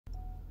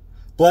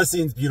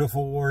Blessings,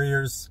 beautiful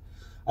warriors.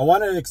 I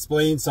want to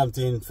explain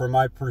something from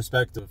my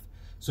perspective.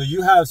 So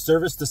you have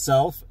service to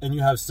self and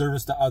you have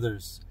service to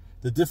others.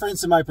 The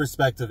difference in my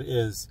perspective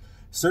is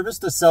service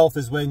to self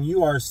is when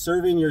you are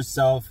serving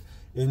yourself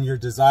in your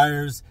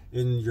desires,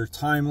 in your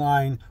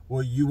timeline,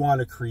 what you want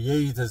to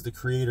create as the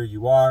creator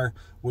you are,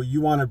 what you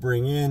want to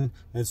bring in.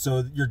 And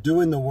so you're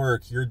doing the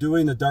work. You're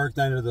doing the dark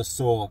night of the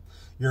soul.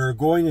 You're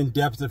going in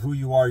depth of who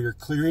you are. You're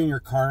clearing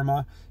your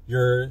karma.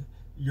 You're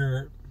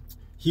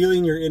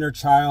healing your inner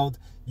child.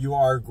 You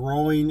are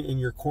growing in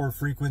your core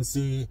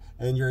frequency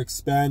and you're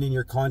expanding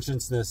your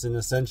consciousness in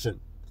ascension.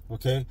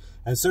 Okay?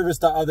 And service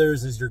to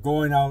others is you're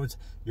going out,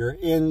 you're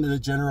in the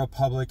general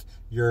public,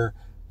 you're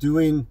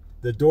doing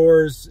the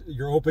doors,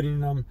 you're opening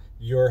them,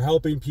 you're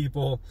helping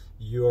people,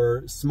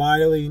 you're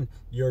smiling,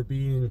 you're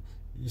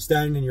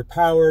standing in your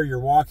power, you're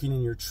walking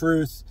in your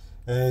truth,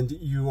 and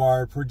you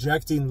are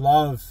projecting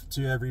love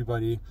to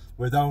everybody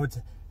without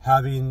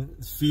having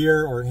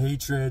fear or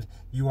hatred.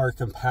 You are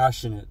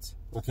compassionate,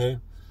 okay?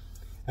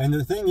 And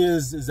the thing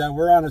is that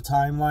we're on a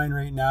timeline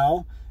right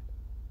now,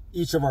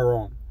 each of our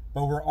own,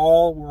 but we're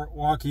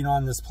walking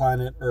on this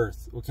planet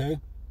Earth,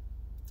 okay?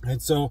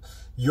 And so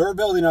you're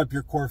building up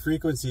your core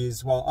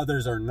frequencies while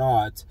others are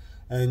not,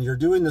 and you're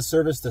doing the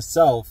service to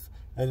self,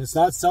 and it's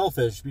not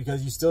selfish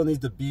because you still need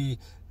to be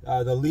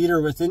the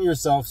leader within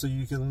yourself so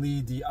you can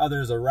lead the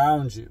others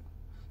around you.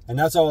 And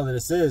that's all that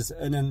this is.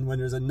 And then when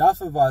there's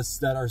enough of us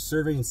that are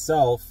serving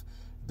self,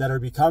 that are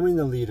becoming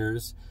the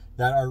leaders,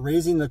 that are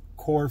raising the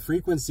core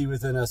frequency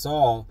within us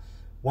all,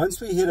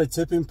 once we hit a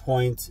tipping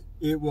point,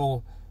 it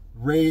will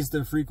raise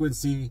the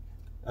frequency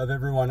of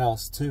everyone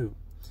else too.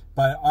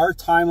 But our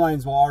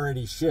timelines will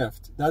already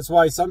shift. That's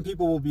why some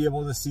people will be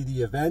able to see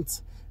the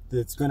event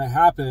that's going to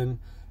happen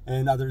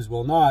and others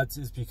will not,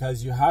 is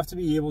because you have to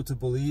be able to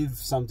believe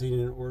something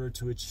in order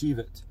to achieve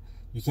it.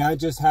 You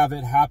can't just have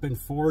it happen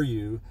for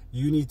you.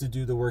 You need to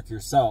do the work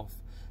yourself.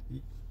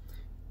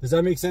 Does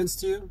that make sense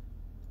to you?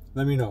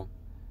 Let me know.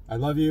 I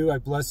love you. I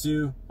bless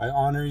you. I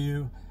honor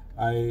you.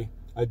 I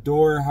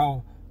adore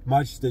how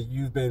much that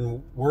you've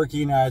been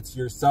working at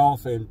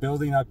yourself and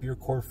building up your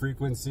core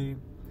frequency.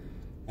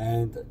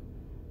 And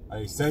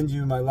I send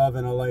you my love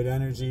and a light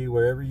energy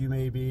wherever you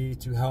may be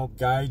to help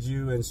guide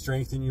you and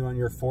strengthen you on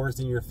your 4th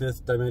and your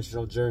 5th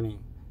dimensional journey.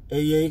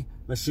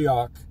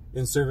 Mashiach,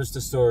 in service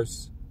to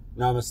Source.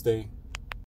 Namaste.